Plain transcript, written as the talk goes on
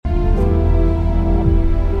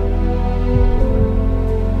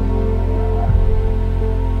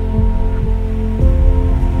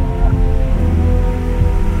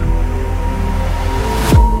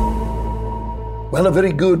Well, a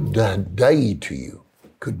very good day to you.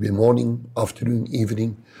 Could be morning, afternoon,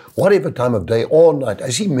 evening, whatever time of day or night. I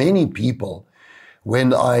see many people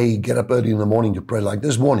when I get up early in the morning to pray, like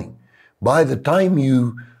this morning. By the time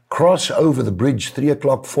you cross over the bridge, 3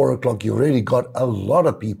 o'clock, 4 o'clock, you've already got a lot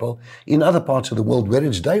of people in other parts of the world where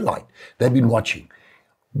it's daylight. They've been watching.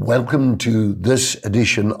 Welcome to this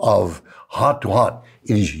edition of Heart to Heart.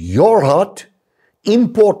 It is your heart,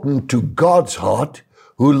 important to God's heart,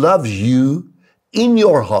 who loves you in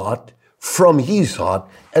your heart, from his heart,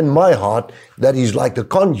 and my heart that is like the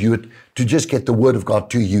conduit to just get the word of God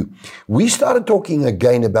to you. We started talking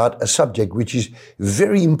again about a subject which is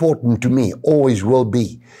very important to me, always will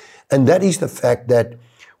be. And that is the fact that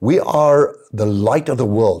we are the light of the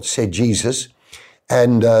world, said Jesus.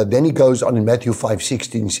 And then he goes on in Matthew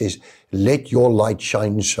 5:16, says, let your light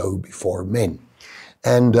shine so before men.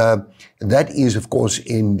 And that is, of course,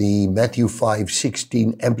 in the Matthew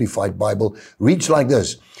 5:16 Amplified Bible, reads like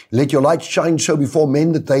this: let your light shine so before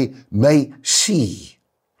men that they may see.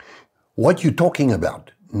 What you talking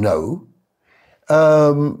about? No.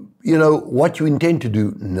 What you intend to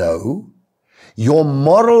do? No. Your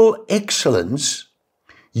moral excellence,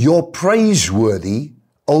 your praiseworthy,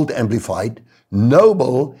 Old Amplified,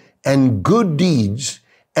 noble and good deeds,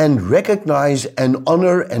 and recognize and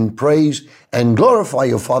honor and praise and glorify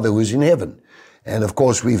your Father who is in heaven. And of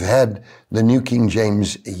course, we've had the New King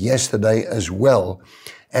James yesterday as well.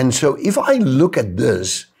 And so if I look at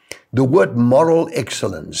this, the word moral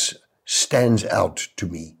excellence stands out to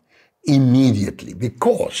me immediately,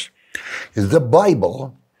 because the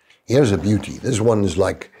Bible, here's a beauty. This one is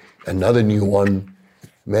like another new one.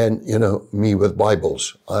 Man, me with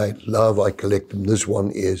Bibles. I collect them. This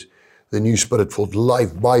one is the New Spirit-Filled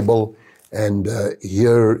Life Bible. And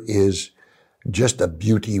here is just a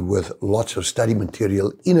beauty with lots of study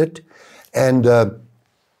material in it. And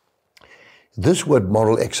this word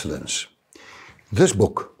moral excellence, this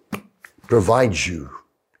book provides you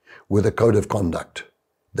with a code of conduct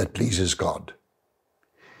that pleases God.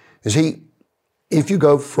 You see, if you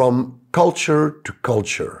go from culture to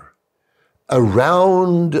culture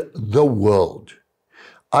around the world,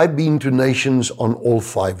 I've been to nations on all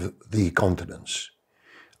 5 of the continents.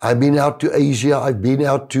 I've been out to Asia, I've been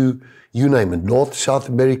out to, you name it, North, South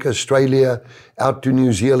America, Australia, out to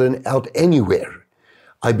New Zealand, out anywhere.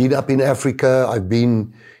 I've been up in Africa, I've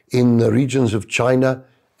been in the regions of China,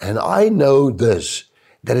 and I know this,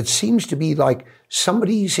 that it seems to be like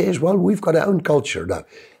somebody says, well, we've got our own culture. No,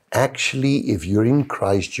 actually, if you're in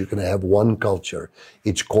Christ, you're going to have one culture.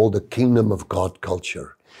 It's called the Kingdom of God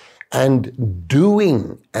culture. And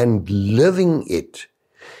doing and living it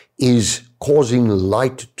is causing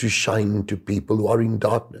light to shine to people who are in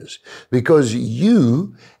darkness. Because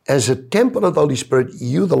you, as a temple of the Holy Spirit,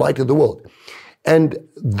 you the light of the world. And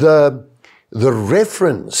the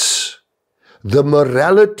reference, the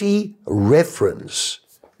morality reference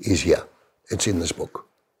is here. It's in this book.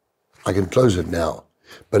 I can close it now,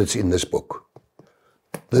 but it's in this book.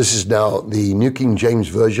 This is now the New King James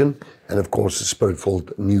Version, and of course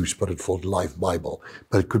the New Spirit-Filled Life Bible,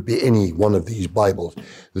 but it could be any one of these Bibles.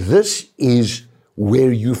 This is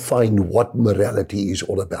where you find what morality is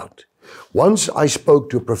all about. Once I spoke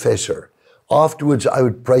to a professor. Afterwards, I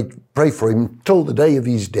would pray for him till the day of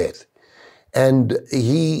his death. And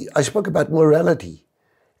I spoke about morality.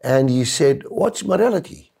 And he said, what's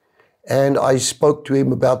morality? And I spoke to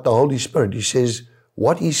him about the Holy Spirit. He says,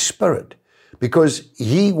 what is spirit? Because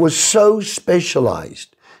he was so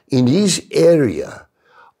specialized in his area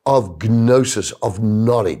of gnosis, of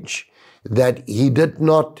knowledge, that he did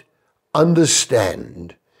not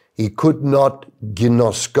understand. He could not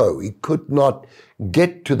gnosko. He could not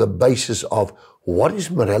get to the basis of what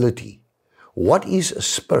is morality? What is a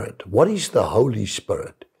spirit? What is the Holy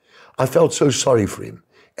Spirit? I felt so sorry for him,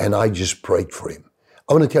 and I just prayed for him.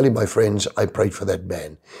 I want to tell you, my friends, I prayed for that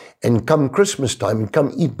man. And come Christmas time, and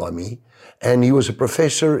come eat by me. And he was a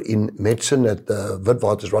professor in medicine at the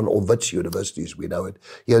Witwatersrand, or Wits University as we know it,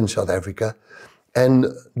 here in South Africa. And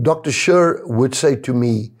Dr. Scher would say to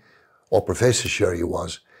me, or Professor Scher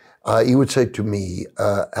he would say to me,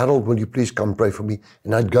 Harold, will you please come pray for me?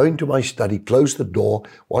 And I'd go into my study, close the door,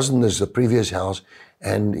 wasn't as the previous house,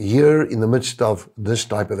 and here in the midst of this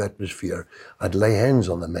type of atmosphere, I'd lay hands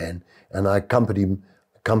on the man, and I accompanied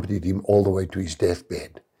him all the way to his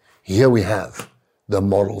deathbed. Here we have the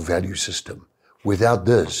moral value system. Without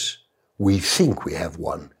this, we think we have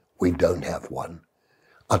one. We don't have one.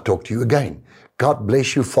 I'll talk to you again. God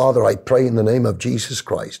bless you, Father. I pray in the name of Jesus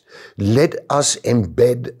Christ. Let us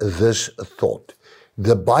embed this thought.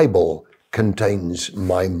 The Bible contains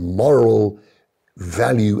my moral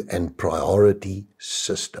value and priority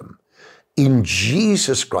system. in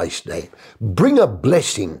Jesus Christ's name. Bring a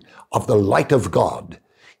blessing of the light of God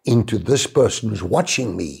into this person who's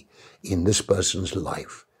watching me, in this person's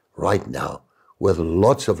life right now, with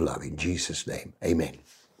lots of love in Jesus' name. Amen.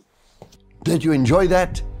 Did you enjoy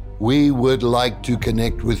that? We would like to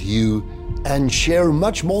connect with you and share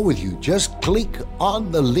much more with you. Just click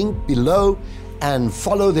on the link below and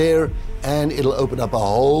follow there, and it'll open up a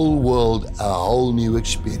whole world, a whole new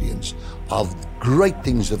experience of great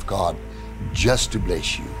things of God just to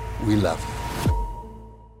bless you. We love you.